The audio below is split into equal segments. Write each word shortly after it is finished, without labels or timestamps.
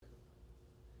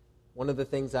One of the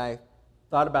things I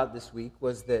thought about this week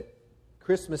was that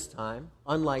Christmas time,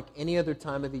 unlike any other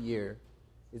time of the year,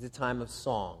 is a time of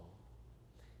song.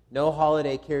 No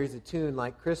holiday carries a tune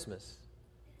like Christmas.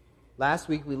 Last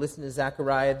week we listened to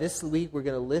Zechariah. This week we're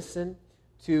going to listen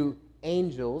to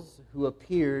angels who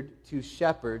appeared to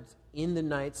shepherds in the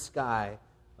night sky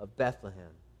of Bethlehem.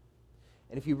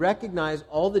 And if you recognize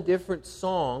all the different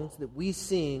songs that we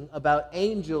sing about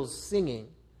angels singing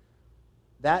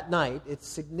that night, it's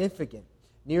significant.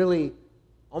 Nearly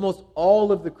almost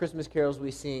all of the Christmas carols we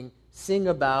sing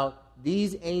about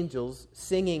these angels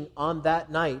singing on that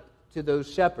night to those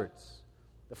shepherds.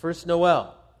 The first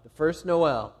Noel,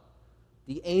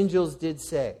 the angels did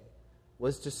say,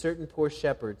 was to certain poor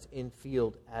shepherds in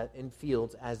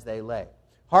fields as they lay.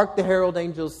 Hark the herald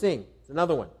angels sing. It's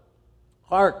another one.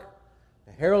 Hark,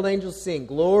 the herald angels sing,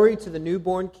 glory to the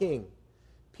newborn King,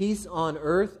 peace on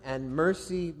earth and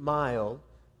mercy mild,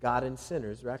 God and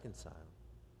sinners reconcile.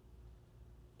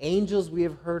 Angels we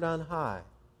have heard on high,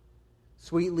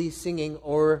 sweetly singing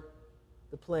o'er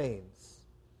the plains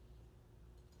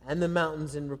and the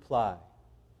mountains in reply.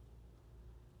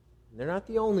 And they're not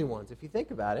the only ones. If you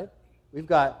think about it, we've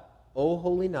got O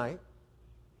Holy Night,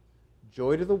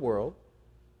 Joy to the World,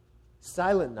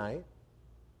 Silent Night,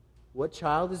 What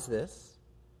Child Is This?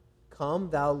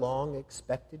 Come, Thou Long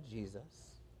Expected Jesus,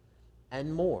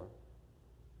 and more,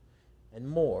 and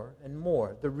more, and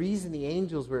more. The reason the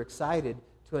angels were excited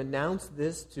to announce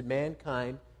this to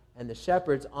mankind and the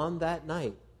shepherds on that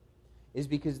night is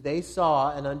because they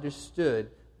saw and understood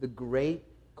the great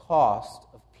cost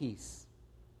of peace.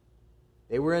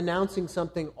 They were announcing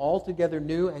something altogether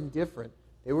new and different.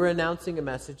 They were announcing a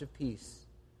message of peace.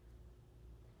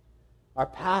 Our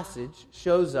passage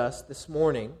shows us this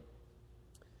morning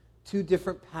two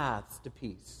different paths to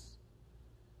peace.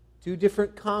 Two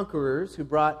different conquerors who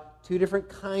brought two different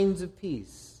kinds of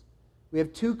peace. We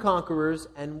have two conquerors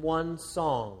and one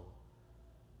song.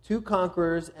 Two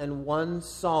conquerors and one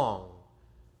song.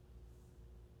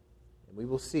 And we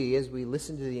will see as we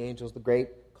listen to the angels the great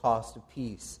cost of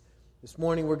peace. This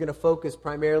morning we're going to focus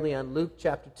primarily on Luke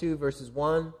chapter 2, verses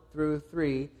 1 through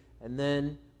 3, and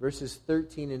then verses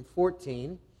 13 and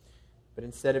 14. But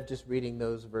instead of just reading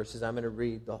those verses, I'm going to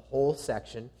read the whole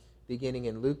section, beginning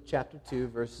in Luke chapter 2,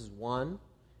 verses 1, and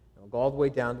I'll go all the way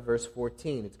down to verse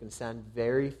 14. It's going to sound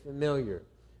very familiar,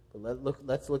 but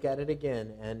let's look at it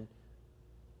again and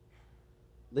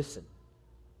listen.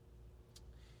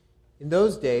 In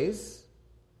those days,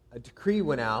 a decree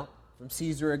went out from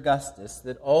Caesar Augustus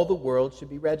that all the world should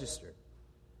be registered.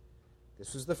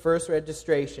 This was the first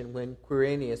registration when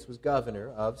Quirinius was governor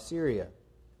of Syria.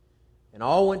 And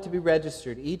all went to be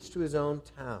registered, each to his own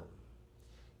town.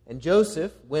 And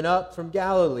Joseph went up from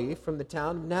Galilee, from the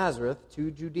town of Nazareth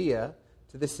to Judea,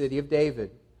 to the city of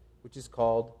David, which is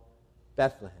called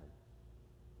Bethlehem,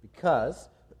 because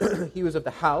he was of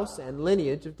the house and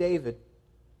lineage of David,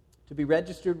 to be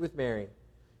registered with Mary,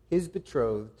 his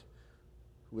betrothed,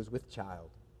 who was with child.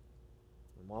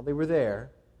 And while they were there,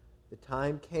 the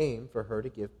time came for her to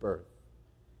give birth.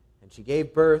 And she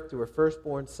gave birth to her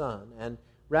firstborn son, and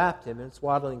wrapped him in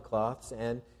swaddling cloths,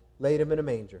 and laid him in a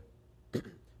manger,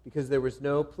 because there was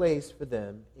no place for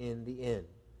them in the inn.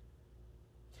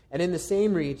 And in the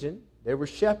same region there were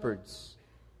shepherds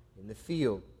in the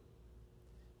field,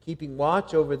 keeping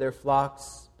watch over their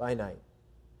flocks by night.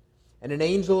 And an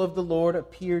angel of the Lord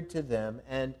appeared to them,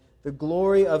 and the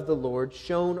glory of the Lord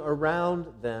shone around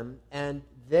them, and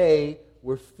they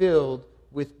were filled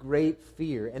with great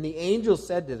fear. And the angel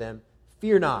said to them,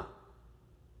 "Fear not,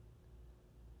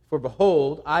 for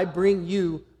behold, I bring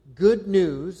you good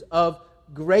news of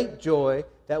great joy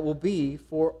that will be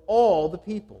for all the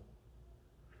people.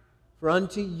 For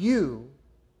unto you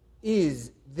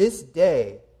is this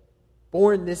day,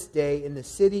 born this day in the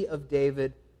city of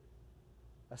David,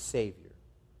 a Savior,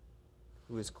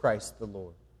 who is Christ the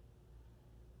Lord.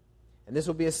 And this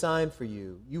will be a sign for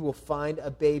you. You will find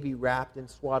a baby wrapped in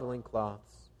swaddling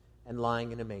cloths and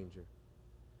lying in a manger."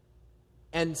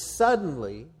 And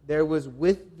suddenly there was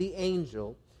with the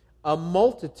angel a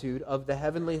multitude of the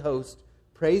heavenly host,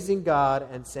 praising God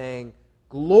and saying,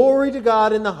 "Glory to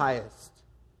God in the highest,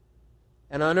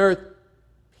 and on earth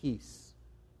peace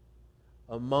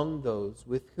among those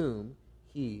with whom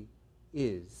He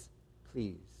is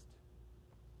pleased."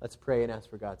 Let's pray and ask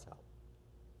for God's help.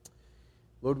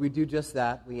 Lord, we do just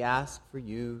that. We ask for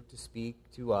you to speak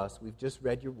to us. We've just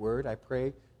read your word. I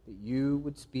pray that you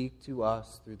would speak to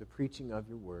us through the preaching of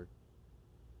your word.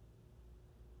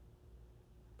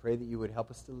 I pray that you would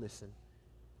help us to listen.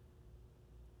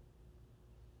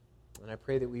 And I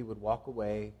pray that we would walk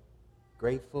away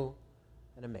grateful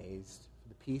and amazed for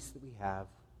the peace that we have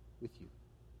with you.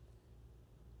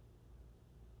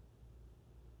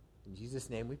 In Jesus'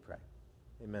 name we pray.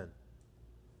 Amen.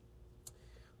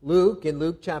 Luke, in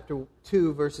Luke chapter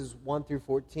 2, verses 1 through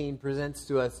 14, presents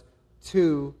to us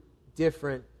two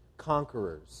different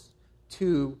conquerors,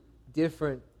 two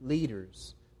different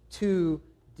leaders, two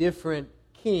different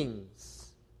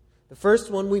kings. The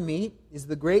first one we meet is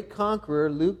the great conqueror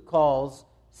Luke calls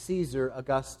Caesar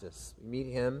Augustus. We meet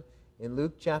him in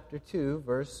Luke chapter 2,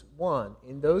 verse 1.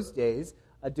 In those days,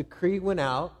 a decree went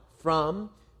out from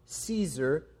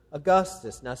Caesar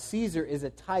Augustus. Now, Caesar is a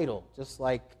title, just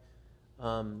like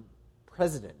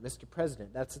President, Mr.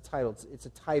 President. That's a title. It's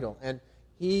a title. And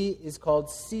he is called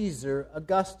Caesar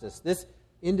Augustus. This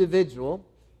individual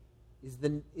is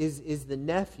the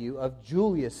nephew of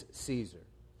Julius Caesar.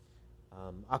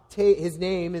 His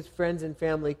name, his friends and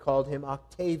family called him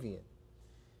Octavian.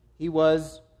 He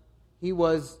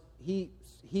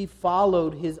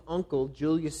followed his uncle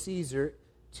Julius Caesar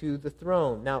to the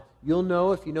throne. Now, you'll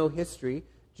know, if you know history,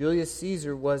 Julius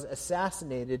Caesar was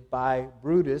assassinated by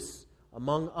Brutus,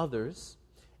 among others,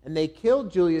 and they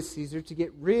killed Julius Caesar to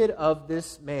get rid of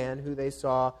this man who they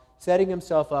saw setting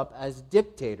himself up as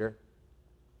dictator,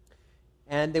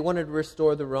 and they wanted to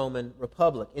restore the Roman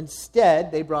Republic. Instead,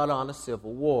 they brought on a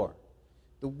civil war.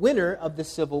 The winner of the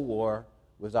civil war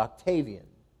was Octavian,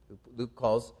 who Luke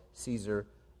calls Caesar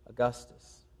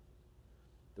Augustus.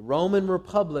 The Roman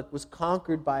Republic was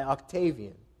conquered by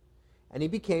Octavian, and he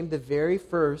became the very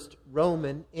first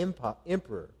Roman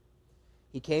emperor.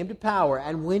 He came to power,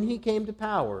 and when he came to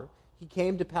power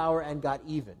and got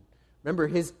even. Remember,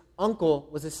 his uncle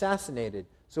was assassinated.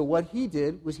 So what he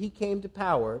did was he came to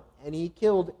power, and he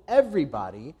killed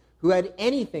everybody who had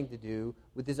anything to do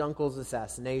with his uncle's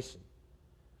assassination.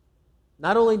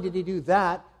 Not only did he do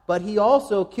that, but he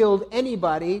also killed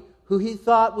anybody who he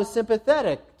thought was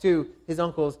sympathetic to his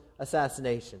uncle's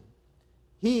assassination.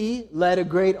 He led a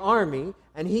great army,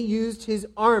 and he used his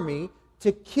army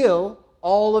to kill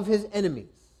all of his enemies.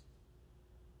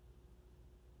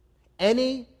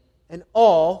 Any and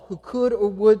all who could or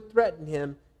would threaten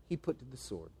him, he put to the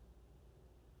sword.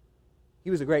 He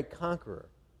was a great conqueror.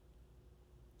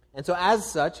 And so as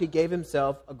such, he gave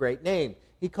himself a great name.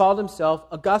 He called himself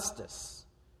Augustus.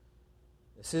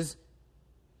 This is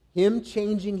him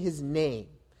changing his name.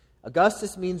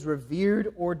 Augustus means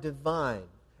revered or divine.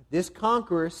 This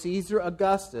conqueror, Caesar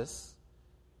Augustus,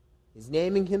 is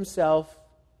naming himself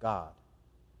God.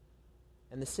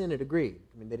 And the Senate agreed.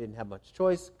 I mean, they didn't have much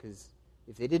choice, because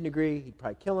if they didn't agree, he'd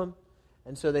probably kill him.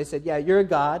 And so they said, yeah, you're a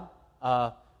god.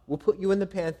 We'll put you in the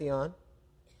pantheon.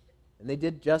 And they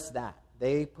did just that.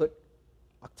 They put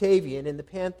Octavian in the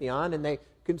pantheon, and they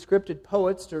conscripted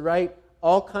poets to write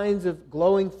all kinds of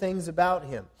glowing things about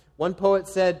him. One poet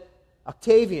said,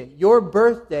 Octavian, your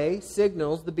birthday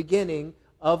signals the beginning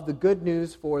of the good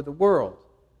news for the world,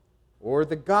 or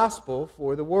the gospel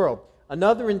for the world.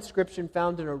 Another inscription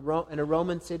found in a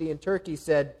Roman city in Turkey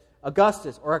said,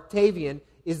 Augustus, or Octavian,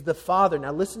 is the father,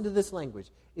 now listen to this language,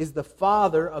 is the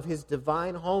father of his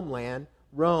divine homeland,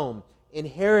 Rome,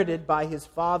 inherited by his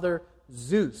father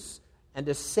Zeus, and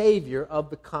a savior of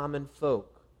the common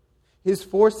folk. His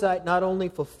foresight not only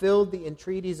fulfilled the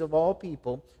entreaties of all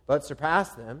people, but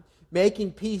surpassed them,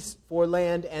 making peace for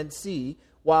land and sea,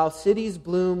 while cities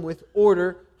bloom with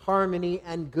order, harmony,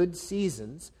 and good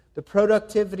seasons. The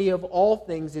productivity of all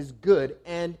things is good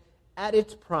and at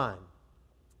its prime.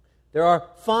 There are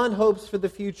fond hopes for the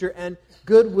future and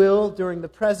goodwill during the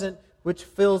present, which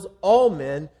fills all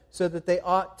men, so that they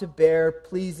ought to bear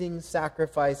pleasing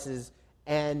sacrifices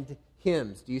and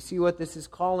hymns. Do you see what this is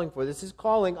calling for? This is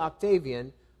calling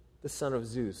Octavian the son of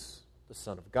Zeus, the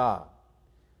son of God.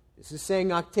 This is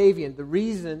saying, Octavian, the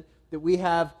reason that we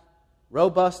have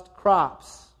robust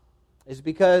crops is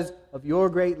because of your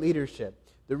great leadership.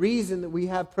 The reason that we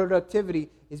have productivity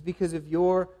is because of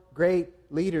your great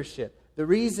leadership. The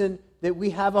reason that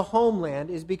we have a homeland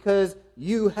is because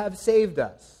you have saved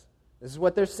us. This is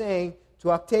what they're saying to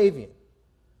Octavian.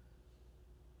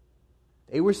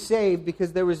 They were saved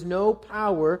because there was no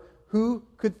power who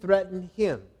could threaten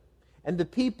him. And the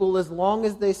people, as long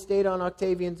as they stayed on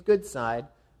Octavian's good side,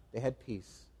 they had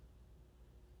peace.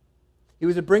 He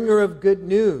was a bringer of good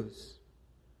news,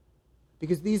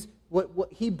 because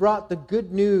he brought the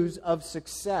good news of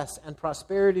success and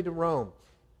prosperity to Rome.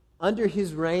 Under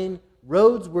his reign,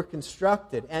 roads were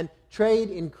constructed and trade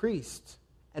increased,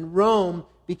 and Rome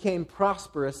became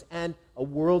prosperous and a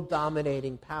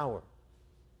world-dominating power.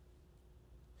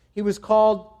 He was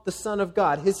called the Son of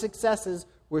God. His successes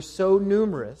were so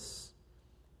numerous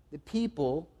that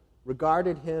people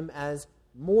regarded him as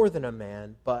more than a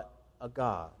man, but a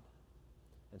God.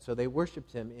 And so they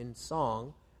worshipped him in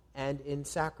song and in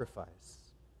sacrifice.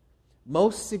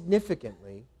 Most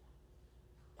significantly,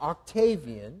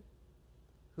 Octavian,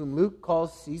 whom Luke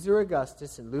calls Caesar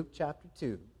Augustus in Luke chapter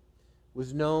 2,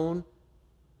 was known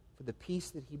for the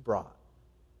peace that he brought.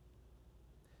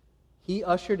 He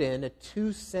ushered in a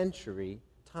 2-century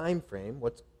time frame,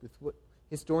 what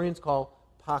historians call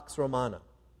Pax Romana.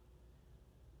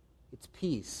 It's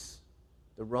peace,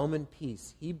 the Roman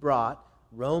peace. He brought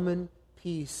Roman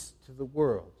peace to the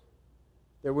world.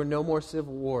 There were no more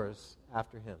civil wars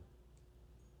after him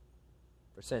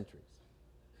for centuries.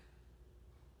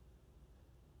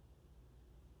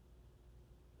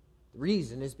 The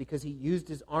reason is because he used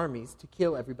his armies to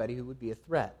kill everybody who would be a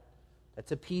threat.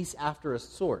 That's a peace after a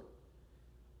sort.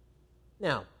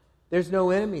 Now, there's no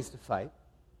enemies to fight.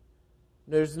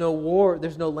 There's no war.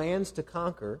 There's no lands to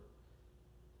conquer.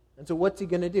 And so what's he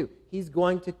going to do? He's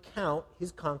going to count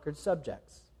his conquered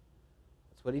subjects.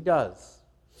 That's what he does.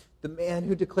 The man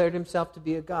who declared himself to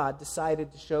be a god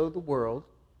decided to show the world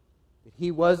that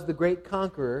he was the great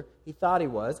conqueror he thought he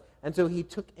was, and so he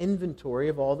took inventory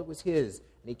of all that was his,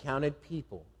 and he counted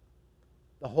people.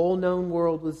 The whole known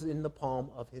world was in the palm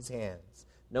of his hands.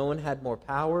 No one had more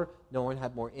power, no one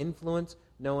had more influence,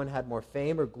 no one had more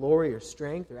fame or glory or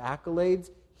strength or accolades.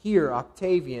 Here,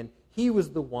 Octavian, he was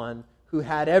the one who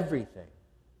had everything.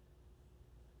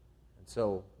 And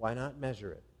so, why not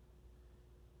measure it?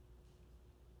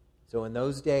 So in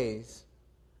those days,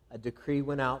 a decree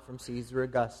went out from Caesar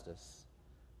Augustus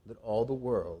that all the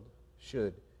world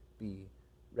should be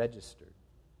registered.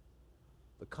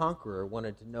 The conqueror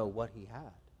wanted to know what he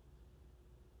had.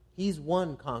 He's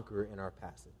one conqueror in our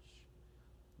passage.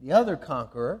 The other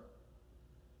conqueror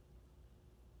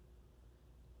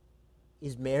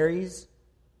is Mary's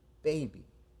baby,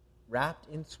 wrapped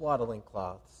in swaddling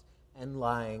cloths and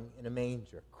lying in a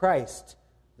manger. Christ,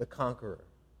 the conqueror.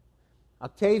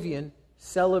 Octavian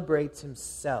celebrates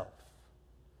himself.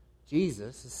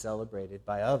 Jesus is celebrated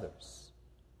by others.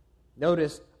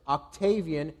 Notice,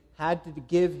 Octavian had to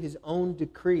give his own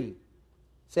decree,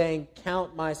 saying,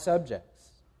 "Count my subjects."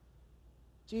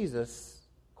 Jesus,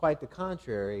 quite the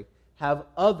contrary, have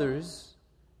others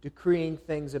decreeing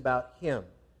things about him.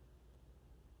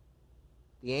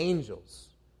 The angels,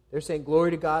 they're saying,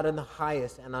 "Glory to God in the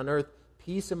highest, and on earth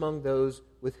peace among those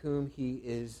with whom he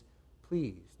is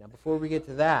pleased." Now, before we get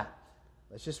to that,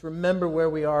 let's just remember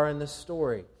where we are in the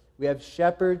story. We have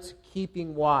shepherds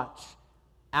keeping watch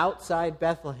outside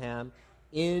Bethlehem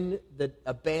in the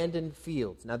abandoned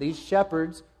fields. Now, these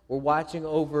shepherds were watching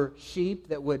over sheep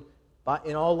that would,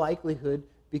 in all likelihood,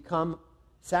 become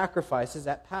sacrifices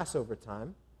at Passover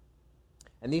time.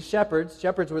 And these shepherds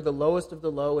were the lowest of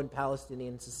the low in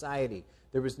Palestinian society.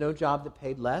 There was no job that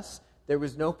paid less. There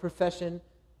was no profession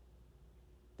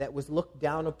that was looked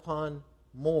down upon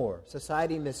more.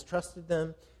 Society mistrusted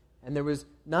them, and there was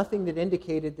nothing that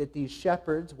indicated that these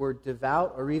shepherds were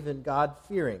devout or even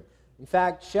God-fearing. In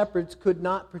fact, shepherds could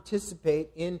not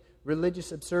participate in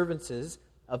religious observances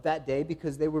of that day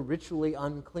because they were ritually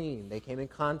unclean. They came in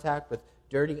contact with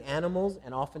dirty animals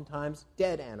and oftentimes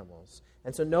dead animals.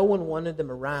 And so no one wanted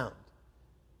them around.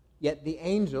 Yet the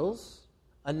angels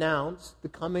announced the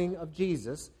coming of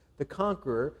Jesus, the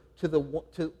conqueror, to the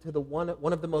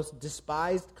one of the most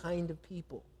despised kind of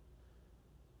people.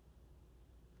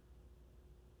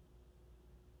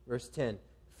 Verse 10,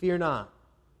 "Fear not,"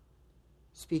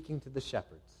 speaking to the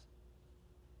shepherds.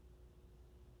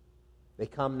 They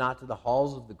come not to the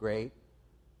halls of the great.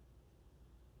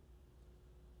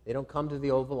 They don't come to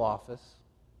the Oval Office.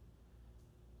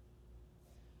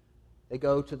 They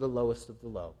go to the lowest of the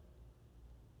low.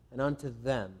 And unto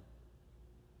them,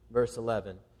 verse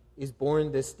 11, is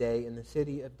born this day in the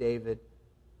city of David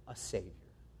a Savior,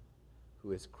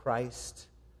 who is Christ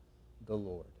the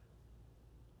Lord.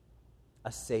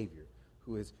 A Savior,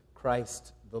 who is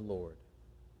Christ the Lord.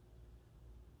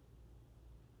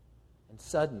 And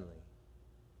suddenly,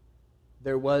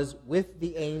 there was with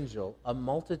the angel a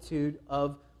multitude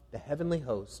of the heavenly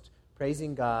host,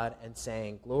 praising God and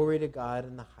saying, "Glory to God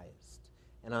in the highest,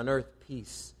 and on earth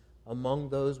peace among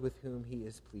those with whom he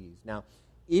is pleased." Now,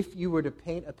 if you were to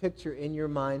paint a picture in your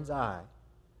mind's eye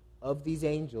of these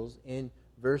angels in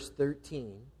verse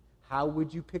 13, how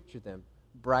would you picture them?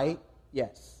 Bright?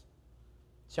 Yes.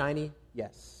 Shiny?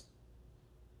 Yes.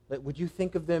 But would you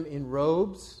think of them in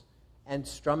robes and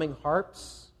strumming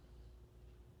harps?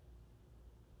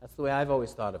 That's the way I've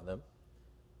always thought of them.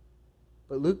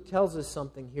 But Luke tells us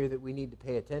something here that we need to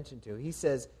pay attention to. He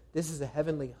says, this is a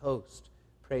heavenly host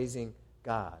praising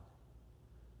God.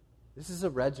 This is a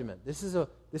regiment. These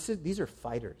are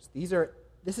fighters.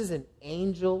 This is an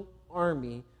angel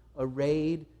army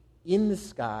arrayed in the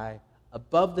sky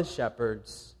above the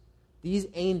shepherds, These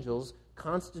angels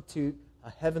constitute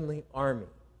a heavenly army.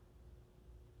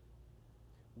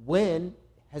 When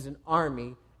has an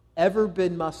army ever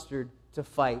been mustered to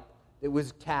fight that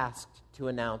was tasked to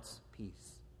announce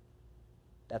peace?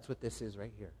 That's what this is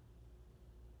right here.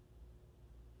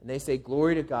 And they say,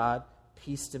 glory to God,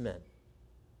 peace to men.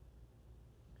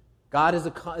 God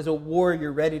is a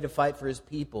warrior ready to fight for his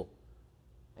people.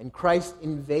 And Christ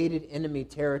invaded enemy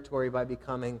territory by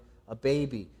becoming a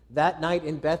baby. That night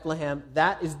in Bethlehem,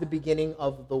 that is the beginning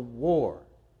of the war.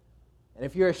 And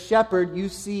if you're a shepherd, you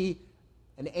see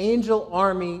an angel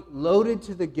army loaded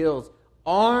to the gills,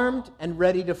 armed and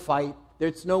ready to fight.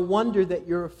 It's no wonder that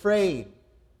you're afraid.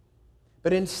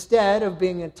 But instead of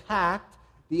being attacked,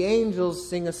 the angels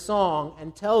sing a song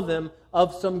and tell them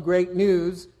of some great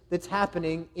news that's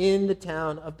happening in the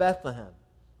town of Bethlehem.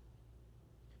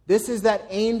 This is that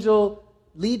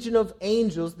legion of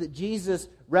angels that Jesus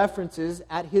references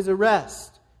at his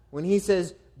arrest when he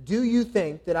says, do you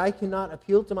think that I cannot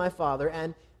appeal to my Father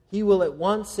and he will at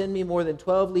once send me more than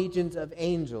 12 legions of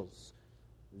angels?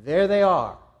 There they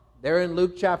are. They're in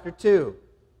Luke chapter 2.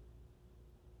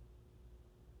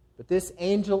 But this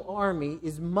angel army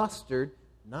is mustered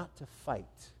not to fight,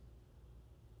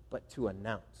 but to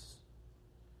announce.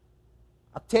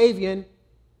 Octavian,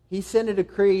 he sent a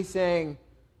decree saying,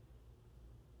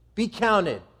 be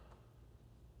counted.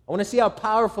 I want to see how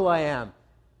powerful I am.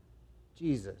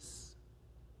 Jesus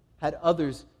had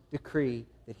others decree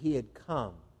that he had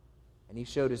come, and he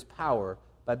showed his power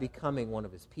by becoming one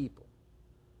of his people.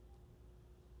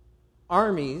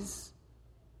 Armies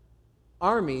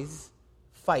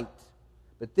fight,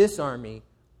 but this army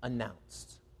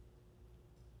announced.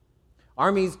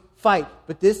 Armies fight,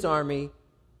 but this army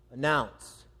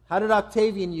announced. How did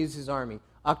Octavian use his army?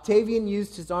 Octavian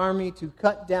used his army to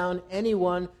cut down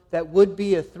anyone that would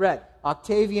be a threat.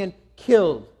 Octavian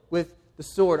killed with the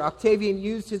sword. Octavian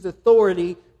used his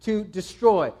authority to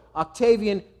destroy.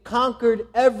 Octavian conquered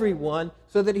everyone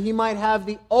so that he might have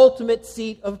the ultimate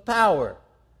seat of power.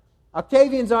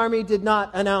 Octavian's army did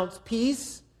not announce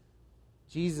peace.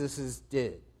 Jesus's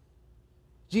did.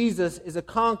 Jesus is a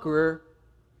conqueror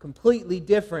completely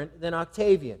different than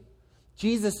Octavian.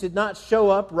 Jesus did not show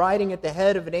up riding at the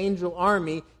head of an angel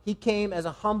army. He came as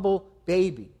a humble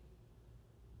baby.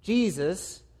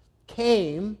 Jesus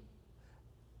came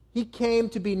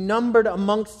to be numbered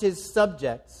amongst his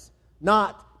subjects,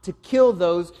 not to kill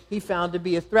those he found to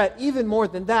be a threat. Even more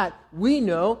than that, we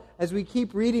know, as we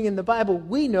keep reading in the Bible,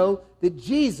 we know that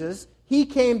Jesus, he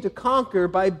came to conquer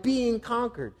by being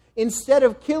conquered. Instead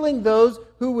of killing those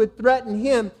who would threaten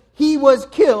him, he was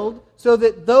killed so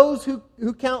that those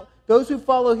who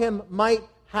follow him might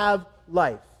have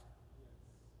life.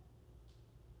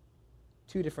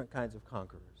 Two different kinds of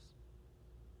conquerors.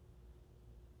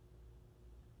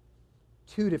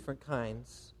 Two different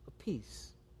kinds of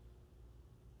peace.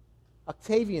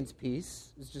 Octavian's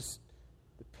peace is just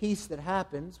the peace that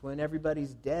happens when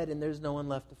everybody's dead and there's no one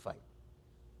left to fight.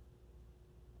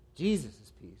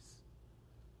 Jesus' peace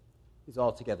is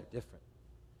altogether different.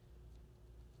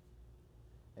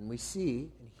 And we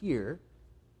see and hear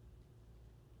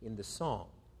in the song.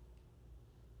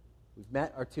 We've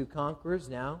met our two conquerors.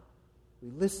 Now we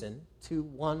listen to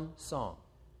one song.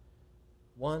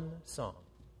 One song.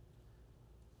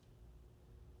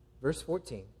 Verse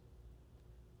 14.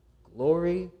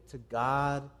 Glory to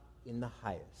God in the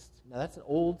highest. Now that's an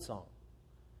old song.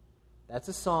 That's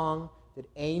a song that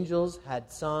angels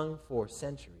had sung for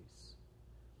centuries.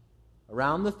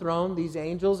 Around the throne, these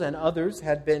angels and others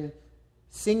had been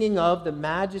singing of the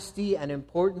majesty and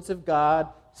importance of God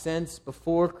since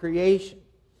before creation.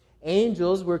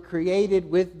 Angels were created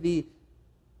with the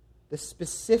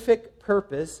specific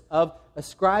purpose of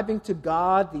ascribing to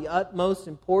God the utmost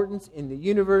importance in the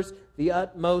universe, the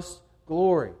utmost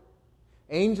glory.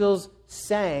 Angels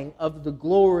sang of the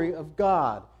glory of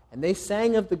God. And they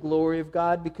sang of the glory of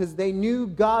God because they knew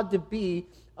God to be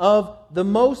of the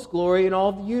most glory in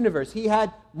all the universe. He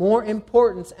had more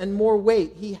importance and more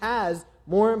weight. He has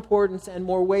more importance and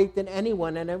more weight than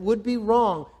anyone. And it would be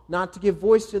wrong not to give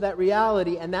voice to that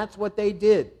reality. And that's what they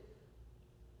did.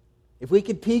 If we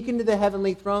could peek into the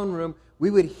heavenly throne room, we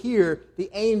would hear the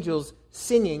angels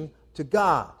singing to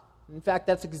God. In fact,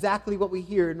 that's exactly what we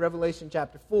hear in Revelation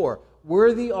chapter 4.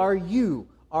 Worthy are you,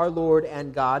 our Lord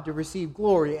and God, to receive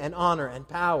glory and honor and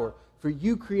power, for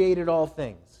you created all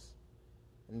things.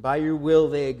 And by your will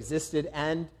they existed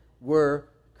and were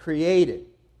created.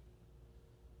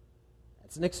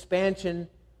 That's an expansion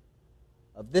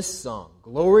of this song.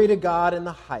 Glory to God in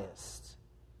the highest.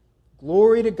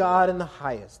 Glory to God in the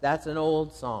highest. That's an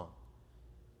old song.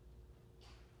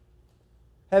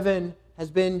 Heaven has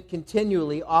been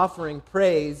continually offering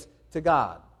praise to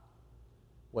God.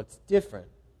 What's different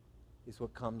is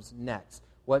what comes next.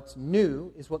 What's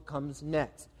new is what comes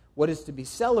next. What is to be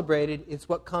celebrated is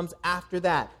what comes after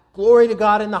that. Glory to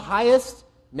God in the highest.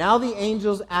 Now the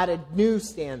angels add a new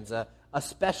stanza, a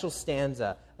special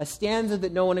stanza, a stanza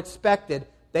that no one expected.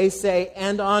 They say,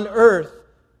 and on earth,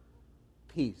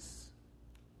 peace.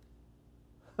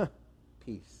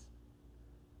 Peace.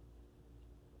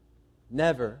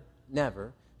 Never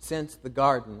since the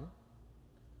garden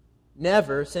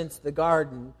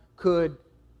could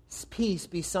peace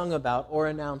be sung about or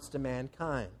announced to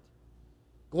mankind.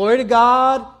 Glory to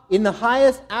God in the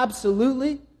highest,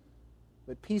 absolutely,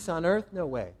 but peace on earth, no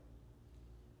way.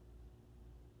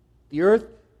 The earth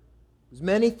was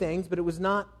many things, but it was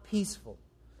not peaceful.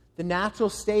 The natural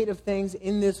state of things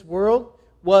in this world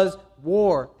was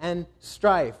war and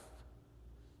strife.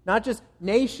 Not just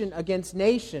nation against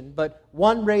nation, but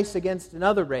one race against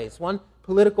another race, one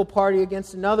political party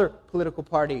against another political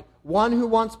party, one who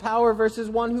wants power versus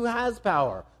one who has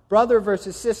power, brother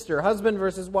versus sister, husband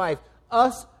versus wife,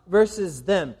 us versus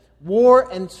them. War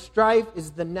and strife is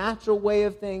the natural way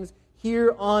of things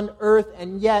here on earth,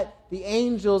 and yet the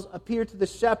angels appear to the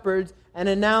shepherds and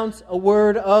announce a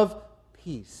word of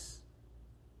peace.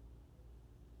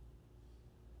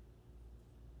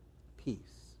 Peace.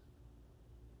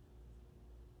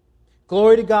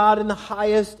 Glory to God in the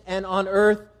highest, and on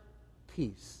earth,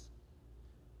 peace.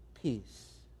 Peace.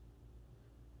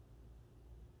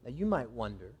 Now you might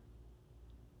wonder,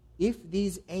 if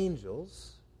these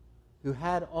angels who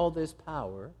had all this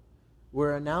power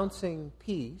were announcing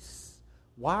peace,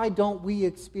 why don't we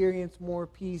experience more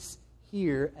peace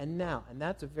here and now? And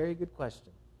that's a very good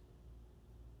question.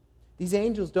 These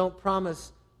angels don't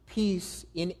promise peace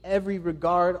in every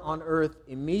regard on earth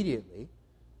immediately.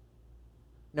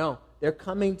 No, they're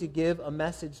coming to give a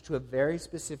message to a very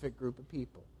specific group of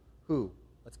people. Who?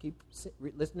 Let's keep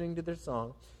listening to their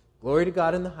song. Glory to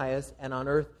God in the highest, and on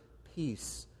earth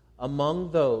peace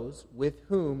among those with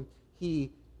whom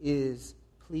He is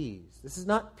pleased. This is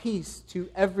not peace to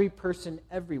every person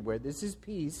everywhere. This is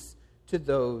peace to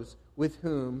those with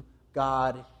whom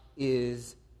God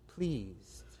is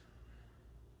pleased.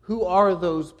 Who are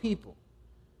those people?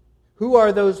 Who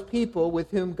are those people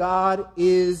with whom God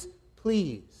is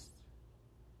pleased?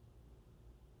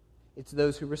 It's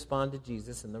those who respond to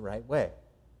Jesus in the right way.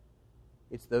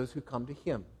 It's those who come to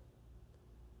Him.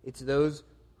 It's those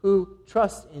who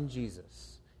trust in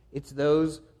Jesus. It's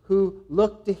those who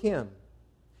look to Him.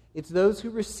 It's those who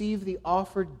receive the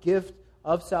offered gift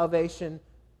of salvation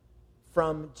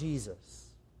from Jesus.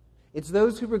 It's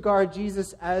those who regard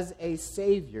Jesus as a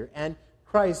Savior and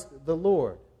Christ the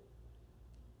Lord.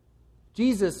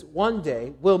 Jesus one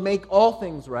day will make all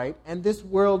things right, and this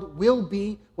world will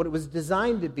be what it was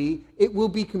designed to be. It will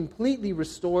be completely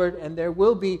restored, and there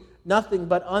will be nothing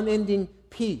but unending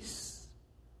peace.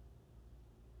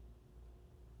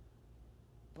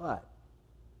 But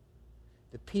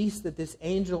the peace that this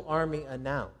angel army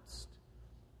announced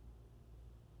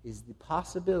is the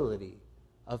possibility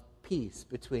of peace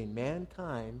between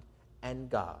mankind and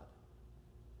God.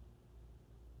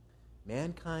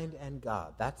 Mankind and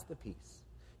God. That's the peace.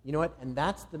 You know what? And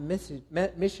that's the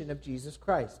mission of Jesus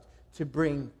Christ, to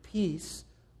bring peace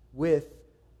with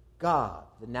God.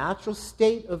 The natural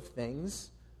state of things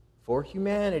for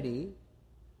humanity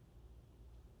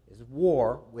is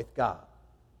war with God.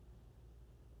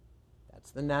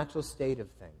 That's the natural state of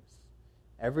things.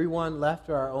 Everyone left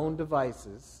to our own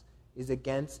devices is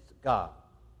against God,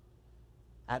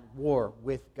 at war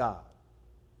with God.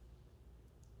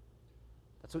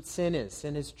 That's what sin is.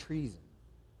 Sin is treason.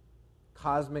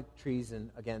 Cosmic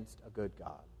treason against a good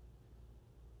God.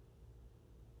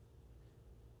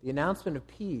 The announcement of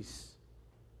peace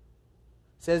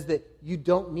says that you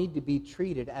don't need to be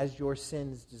treated as your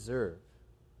sins deserve.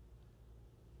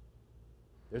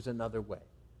 There's another way.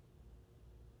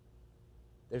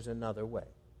 There's another way.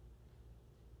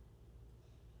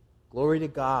 Glory to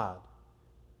God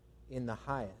in the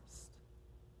highest,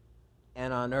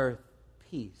 and on earth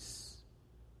peace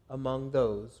among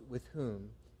those with whom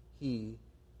He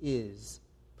is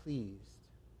pleased.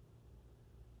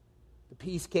 The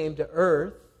peace came to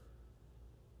earth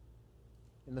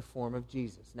in the form of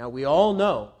Jesus. Now we all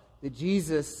know that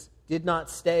Jesus did not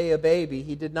stay a baby.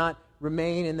 He did not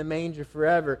remain in the manger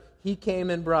forever. He came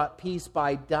and brought peace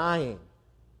by dying.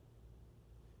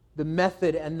 The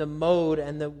method and the mode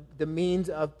and the means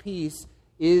of peace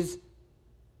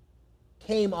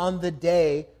came on the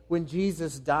day when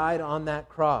Jesus died on that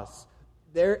cross.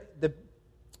 The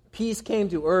peace came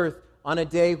to earth on a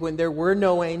day when there were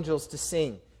no angels to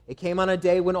sing. It came on a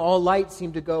day when all light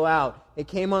seemed to go out. It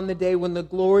came on the day when the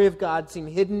glory of God seemed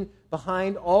hidden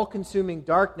behind all-consuming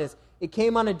darkness. It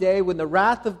came on a day when the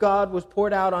wrath of God was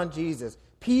poured out on Jesus.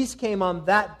 Peace came on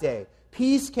that day.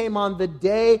 Peace came on the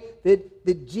day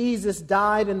that Jesus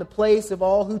died in the place of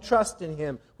all who trust in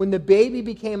him. When the baby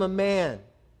became a man.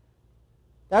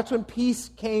 That's when peace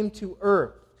came to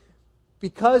earth.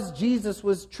 Because Jesus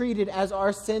was treated as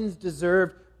our sins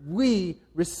deserved, we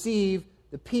receive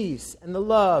the peace and the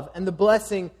love and the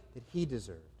blessing that he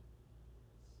deserved.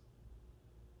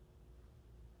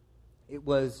 It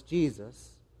was Jesus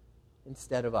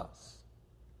instead of us,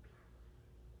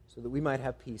 so that we might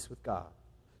have peace with God.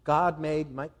 God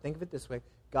made, might think of it this way,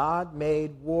 God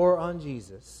made war on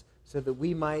Jesus so that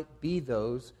we might be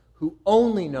those who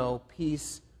only know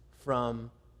peace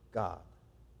from God.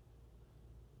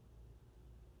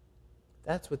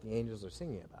 That's what the angels are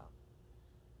singing about.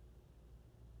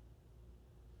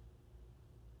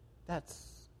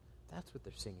 That's what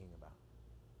they're singing about.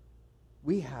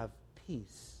 We have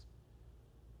peace.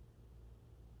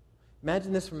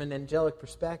 Imagine this from an angelic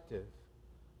perspective.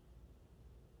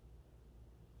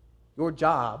 Your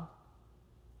job,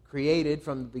 created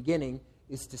from the beginning,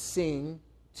 is to sing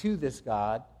to this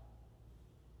God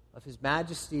of his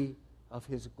majesty, of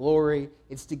his glory.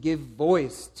 It's to give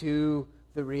voice to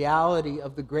the reality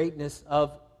of the greatness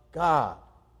of God.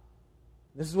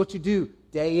 This is what you do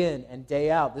day in and day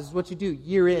out. This is what you do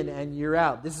year in and year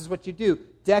out. This is what you do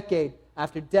decade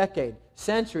after decade,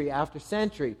 century after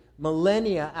century,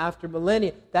 millennia after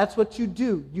millennia. That's what you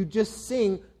do. You just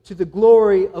sing to the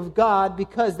glory of God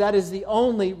because that is the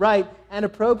only right and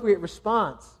appropriate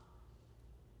response.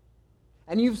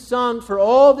 And you've sung for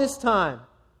all this time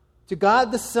to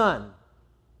God the Son,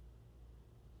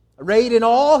 arrayed in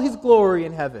all his glory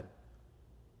in heaven.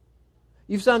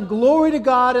 You've sung glory to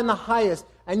God in the highest,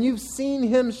 and you've seen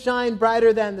him shine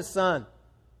brighter than the sun.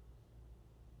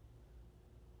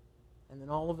 And then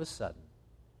all of a sudden,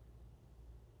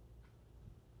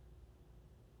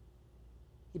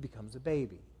 he becomes a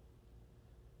baby.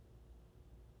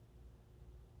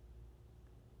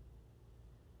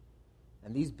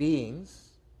 And these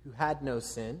beings who had no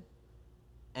sin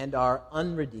and are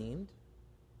unredeemed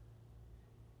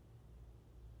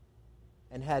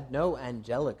and had no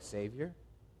angelic Savior,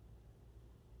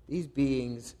 these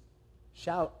beings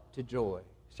shout for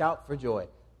joy,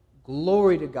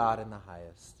 glory to God in the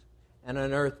highest, and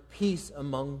on earth peace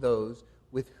among those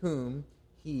with whom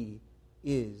he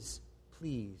is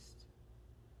pleased.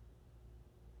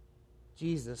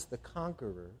 Jesus, the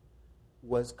conqueror,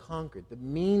 was conquered. The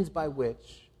means by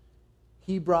which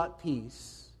he brought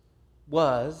peace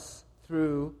was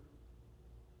through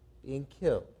being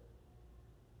killed.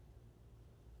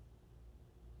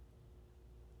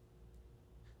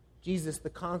 Jesus, the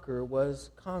conqueror,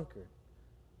 was conquered.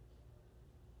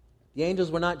 The angels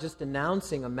were not just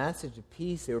announcing a message of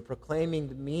peace, they were proclaiming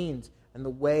the means and the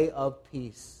way of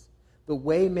peace. The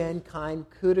way mankind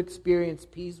could experience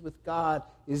peace with God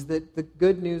is that the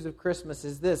good news of Christmas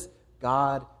is this: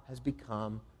 God has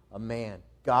become a man.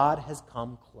 God has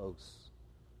come close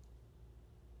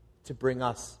to bring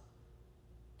us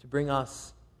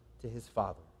to his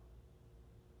Father.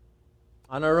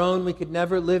 On our own, we could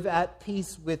never live at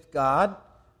peace with God,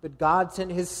 but God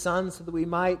sent his Son so that we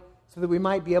might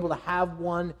be able to have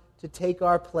one to take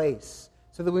our place,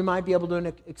 so that we might be able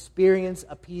to experience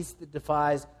a peace that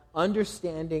defies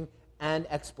understanding and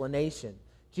explanation.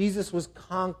 Jesus was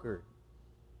conquered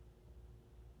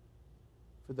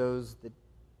for those that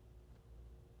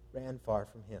ran far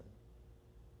from him.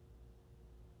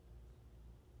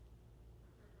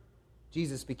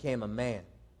 Jesus became a man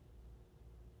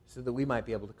so that we might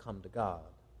be able to come to God.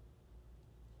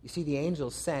 You see, the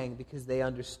angels sang because they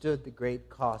understood the great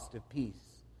cost of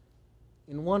peace.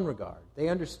 In one regard, they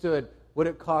understood what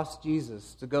it cost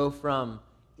Jesus to go from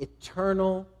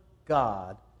eternal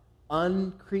God,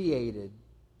 uncreated,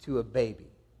 to a baby.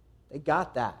 They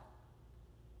got that.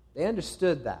 They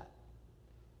understood that.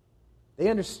 They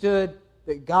understood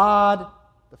that God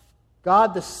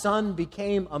the Son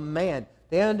became a man.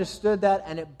 They understood that,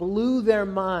 and it blew their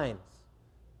minds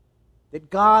that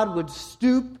God would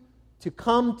stoop to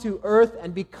come to earth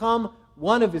and become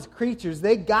one of his creatures.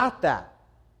 They got that.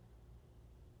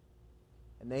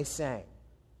 And they sang.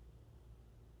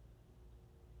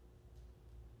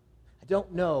 I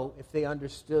don't know if they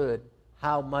understood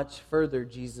how much further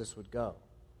Jesus would go.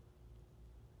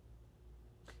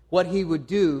 What he would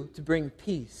do to bring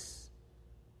peace.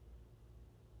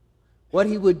 What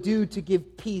he would do to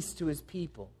give peace to his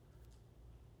people.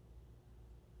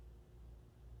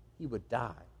 He would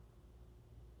die.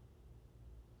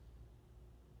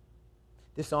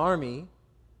 This army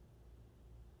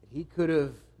he could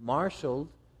have marshaled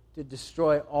to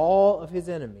destroy all of his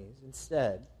enemies,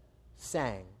 instead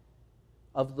sang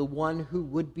of the one who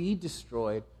would be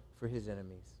destroyed for his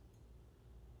enemies.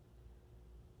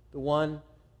 The one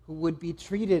who would be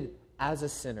treated as a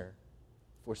sinner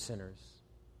for sinners.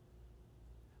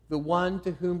 The one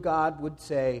to whom God would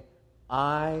say,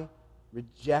 I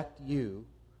reject you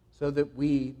so that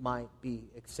we might be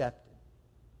accepted.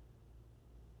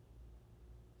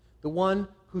 The one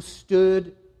who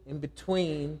stood in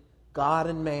between God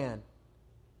and man,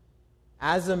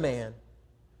 as a man,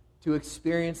 to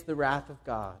experience the wrath of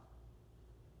God.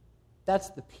 That's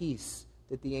the peace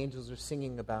that the angels are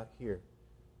singing about here.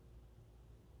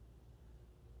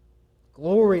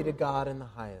 Glory to God in the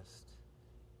highest,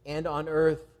 and on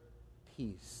earth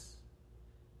peace.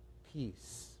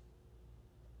 Peace.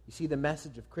 You see, the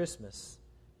message of Christmas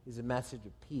is a message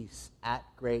of peace at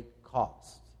great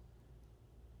cost.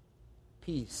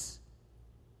 Peace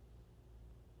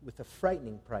with a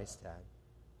frightening price tag.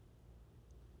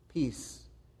 Peace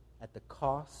at the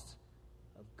cost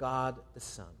of God the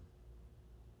Son.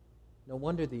 No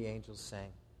wonder the angels sang.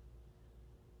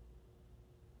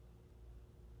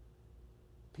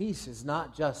 Peace is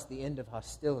not just the end of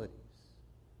hostilities.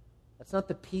 That's not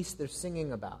the peace they're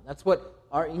singing about. That's what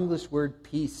our English word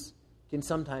peace can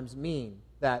sometimes mean.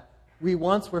 That we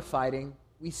once were fighting,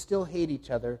 we still hate each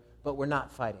other, but we're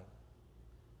not fighting.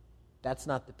 That's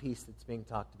not the peace that's being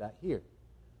talked about here.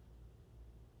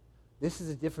 This is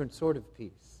a different sort of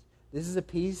peace. This is a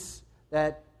peace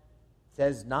that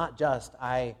says not just,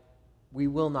 we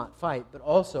will not fight, but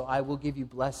also I will give you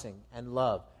blessing and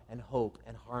love and hope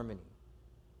and harmony.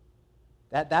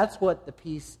 That's what the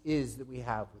peace is that we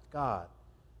have with God.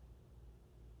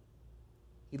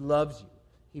 He loves you.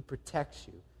 He protects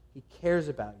you. He cares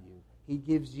about you. He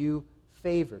gives you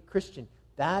favor. Christian,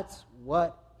 that's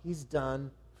what He's done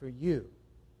for you.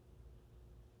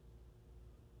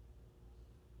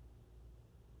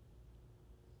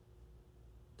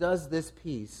 Does this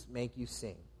peace make you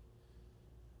sing?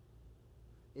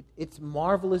 It's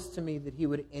marvelous to me that He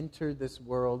would enter this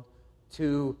world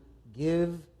to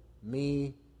give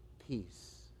me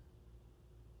peace.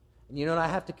 And you know what I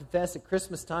have to confess, at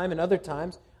Christmas time and other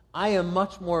times, I am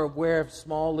much more aware of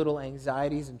small little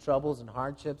anxieties and troubles and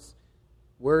hardships,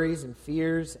 worries and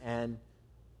fears, and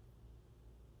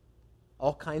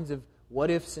all kinds of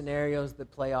what-if scenarios that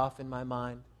play off in my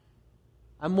mind.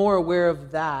 I'm more aware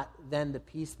of that than the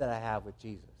peace that I have with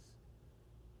Jesus.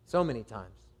 So many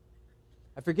times.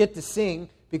 I forget to sing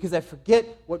because I forget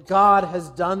what God has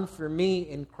done for me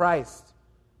in Christ.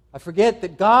 I forget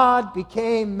that God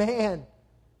became man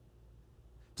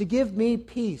to give me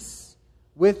peace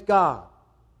with God.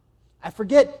 I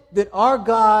forget that our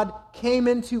God came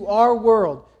into our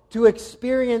world to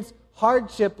experience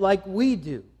hardship like we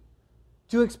do,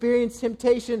 to experience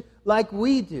temptation like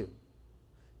we do,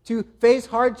 to face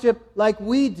hardship like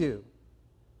we do,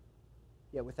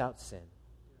 yet without sin,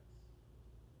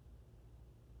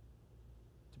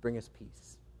 to bring us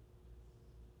peace.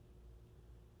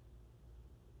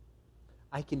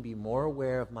 I can be more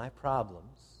aware of my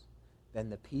problems than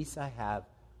the peace I have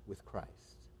with Christ.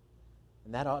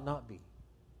 And that ought not be.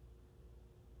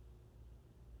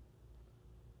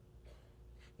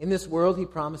 In this world, He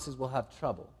promises we'll have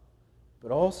trouble,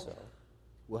 but also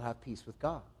we'll have peace with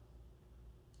God.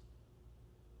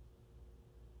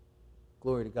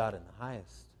 Glory to God in the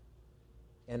highest.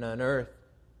 And on earth,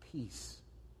 peace.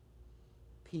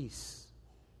 Peace.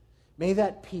 May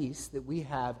that peace that we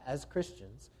have as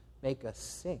Christians make us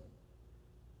sing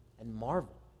and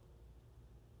marvel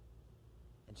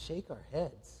and shake our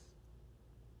heads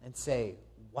and say,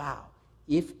 wow,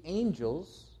 if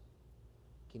angels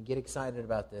can get excited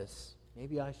about this,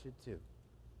 maybe I should too.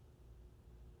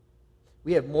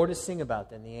 We have more to sing about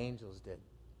than the angels did.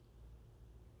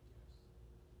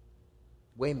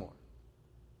 Way more.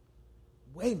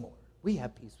 Way more. We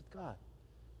have peace with God.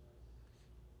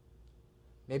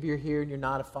 Maybe you're here and you're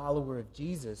not a follower of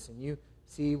Jesus, and you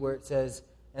see where it says,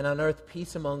 and on earth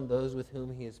peace among those with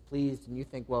whom He is pleased, and you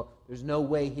think, well, there's no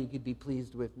way He could be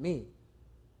pleased with me.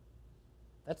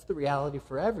 That's the reality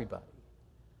for everybody.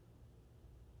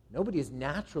 Nobody is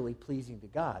naturally pleasing to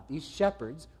God. These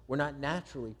shepherds were not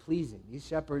naturally pleasing. These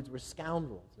shepherds were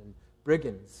scoundrels and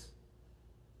brigands,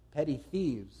 petty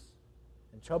thieves,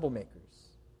 and troublemakers.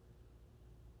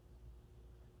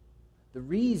 The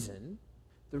reason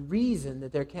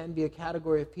that there can be a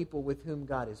category of people with whom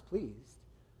God is pleased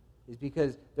is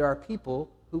because there are people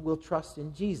who will trust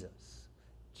in Jesus.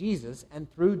 Jesus,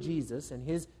 and through Jesus and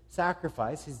His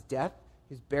sacrifice, His death,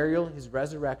 His burial, His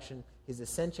resurrection, His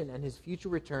ascension, and His future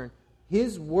return,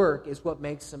 His work is what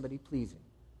makes somebody pleasing.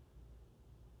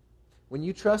 When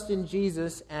you trust in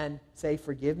Jesus and say,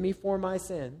 forgive me for my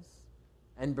sins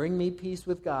and bring me peace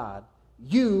with God,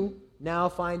 you now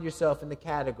find yourself in the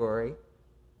category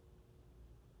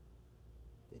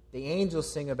that the angels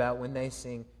sing about when they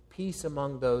sing, peace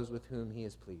among those with whom he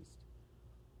is pleased.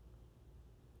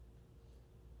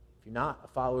 If you're not a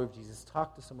follower of Jesus,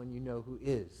 talk to someone you know who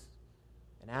is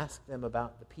and ask them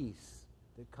about the peace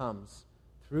that comes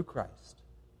through Christ.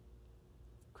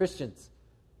 Christians,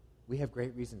 we have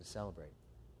great reason to celebrate.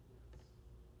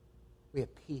 We have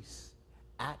peace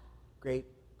at great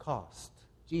cost.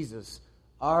 Jesus,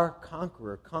 our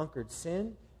conqueror, conquered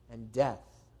sin and death.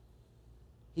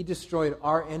 He destroyed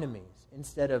our enemies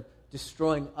instead of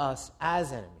destroying us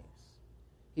as enemies.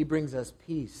 He brings us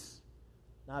peace.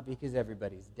 Not because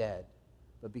everybody's dead,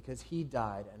 but because he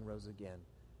died and rose again.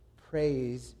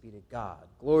 Praise be to God.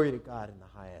 Glory to God in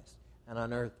the highest. And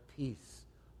on earth, peace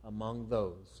among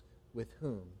those with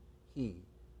whom he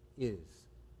is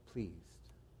pleased.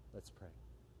 Let's pray.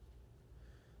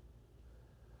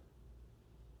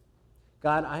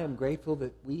 God, I am grateful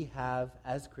that we have,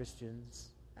 as Christians,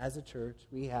 as a church,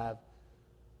 we have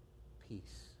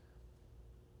peace.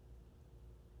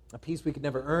 A peace we could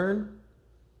never earn,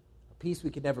 a peace we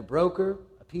could never broker,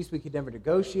 a peace we could never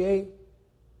negotiate,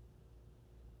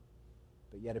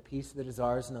 but yet a peace that is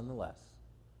ours nonetheless.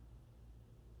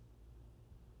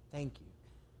 Thank you.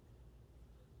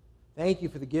 Thank you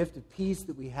for the gift of peace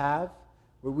that we have,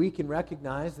 where we can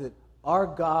recognize that our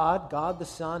God, God the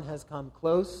Son, has come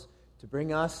close to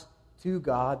bring us to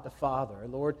God the Father.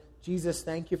 Lord Jesus,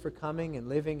 thank you for coming and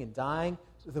living and dying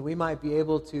so that we might be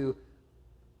able to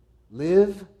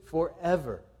live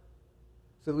forever,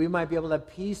 so that we might be able to have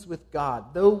peace with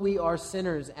God, though we are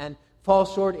sinners and fall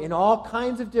short in all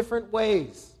kinds of different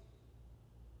ways.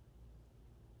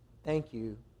 Thank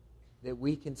you that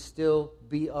we can still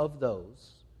be of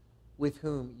those with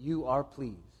whom you are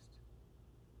pleased,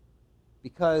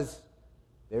 because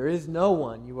there is no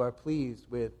one you are pleased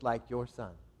with like your Son.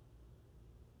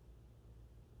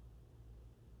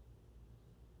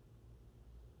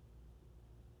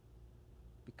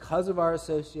 Because of our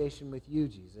association with you,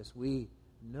 Jesus, we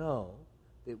know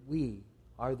that we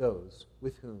are those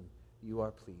with whom you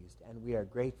are pleased, and we are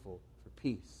grateful for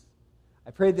peace.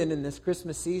 I pray that in this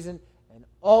Christmas season and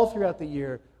all throughout the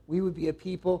year, we would be a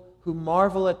people who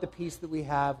marvel at the peace that we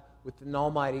have with an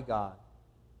almighty God.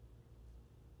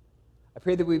 I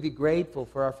pray that we'd be grateful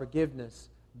for our forgiveness,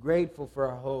 grateful for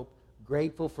our hope,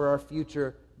 grateful for our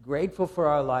future, grateful for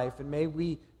our life, and may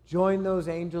we join those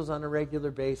angels on a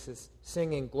regular basis,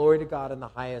 singing glory to God in the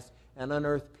highest and on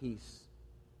earth peace,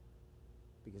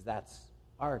 because that's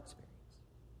our experience.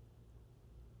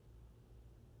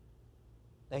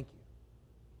 Thank you.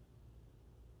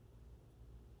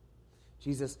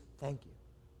 Jesus, thank you.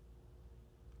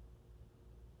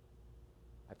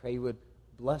 I pray you would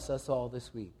bless us all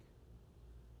this week.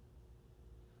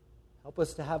 Help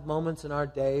us to have moments in our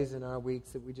days and our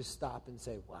weeks that we just stop and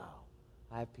say, wow,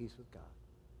 I have peace with God.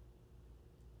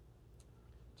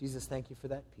 Jesus, thank you for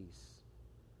that peace.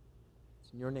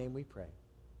 It's in your name we pray.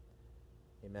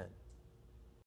 Amen.